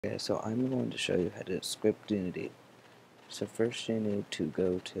Okay, so I'm going to show you how to script Unity. So first you need to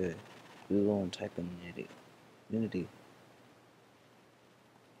go to Google and type in Unity.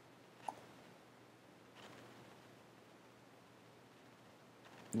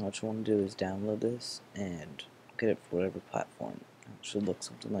 Now what you want to do is download this and get it for whatever platform. It should look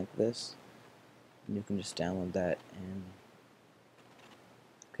something like this. And you can just download that and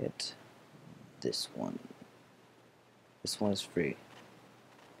get this one. This one is free.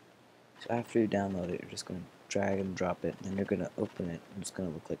 So after you download it, you're just going to drag and drop it, and then you're going to open it, and it's going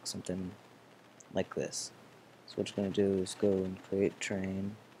to look like something like this. So what you're going to do is go and create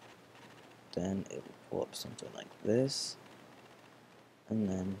train, then it will pull up something like this, and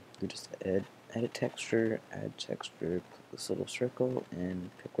then you just edit texture, add texture, click this little circle,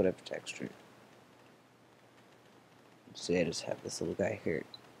 and pick whatever texture. So I just have this little guy here.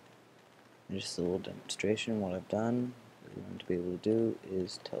 And just a little demonstration. What I've done, what we want to be able to do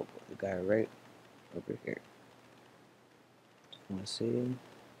is teleport the guy right over here. Just want to see.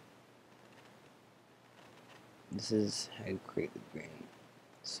 This is how you create the green.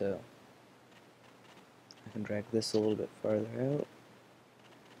 So I can drag this a little bit farther out,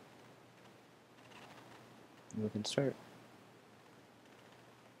 and we can start.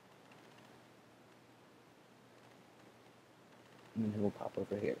 And then he will pop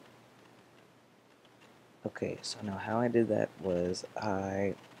over here. Okay, so now how I did that was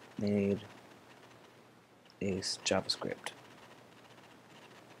I made a JavaScript.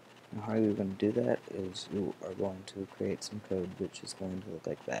 Now how you're going to do that is you are going to create some code which is going to look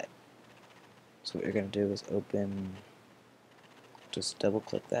like that. So what you're going to do is just double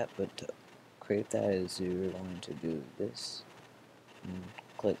click that, but to create that is you're going to do this and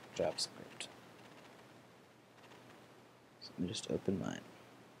click JavaScript. So let me just open mine.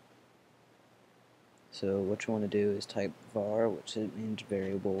 So what you want to do is type var, which means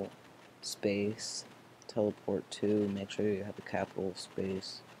variable, space, teleportTo, make sure you have a capital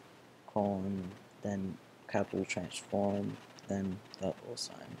space, colon, then capital transform, then that little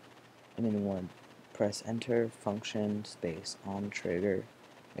sign. And then you want to press enter, function, space, on trigger,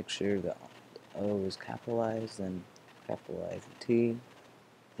 make sure the O is capitalized, then capitalize the T,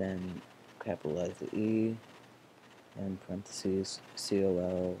 then capitalize the E, and parentheses,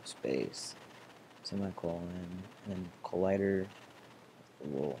 col, space, semicolon, and collider, the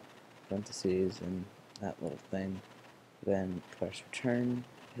little parentheses and that little thing. Then press return,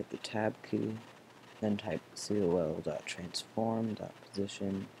 hit the tab key, then type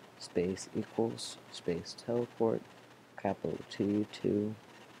col.transform.position space equals space teleport capital T2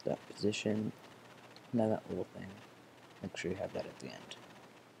 dot position. Now that little thing, make sure you have that at the end.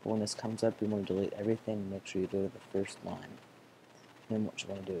 But when this comes up, you want to delete everything. Make sure you go to the first line. Then what you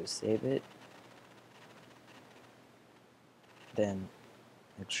want to do is save it. Then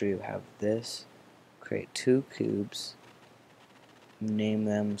make sure you have this. Create two cubes. Name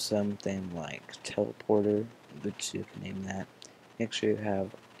them something like teleporter, which you can name that. Make sure you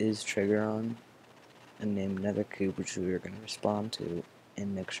have is trigger on, and name another cube which we are going to respond to,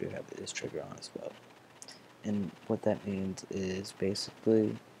 and make sure you have the is trigger on as well. And what that means is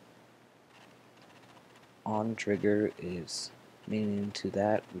basically on trigger is meaning to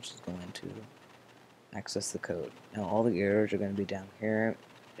that which is going to access the code. Now all the errors are going to be down here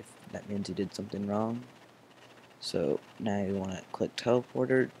if that means you did something wrong. So now you want to click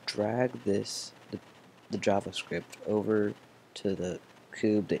teleporter, drag the JavaScript over to the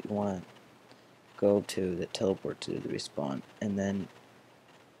cube that you want to go to, that teleport to the respawn, and then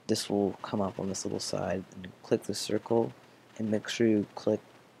this will come up on this little side, and you click the circle and make sure you click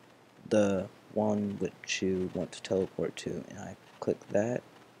the one which you want to teleport to, and I click that,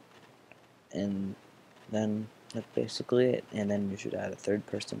 and then that's basically it. And then you should add a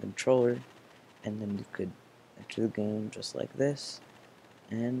third-person controller, and then you could enter the game just like this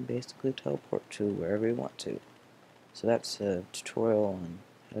and basically teleport to wherever you want to. So that's a tutorial on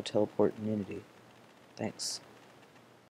how to teleport in Unity. Thanks.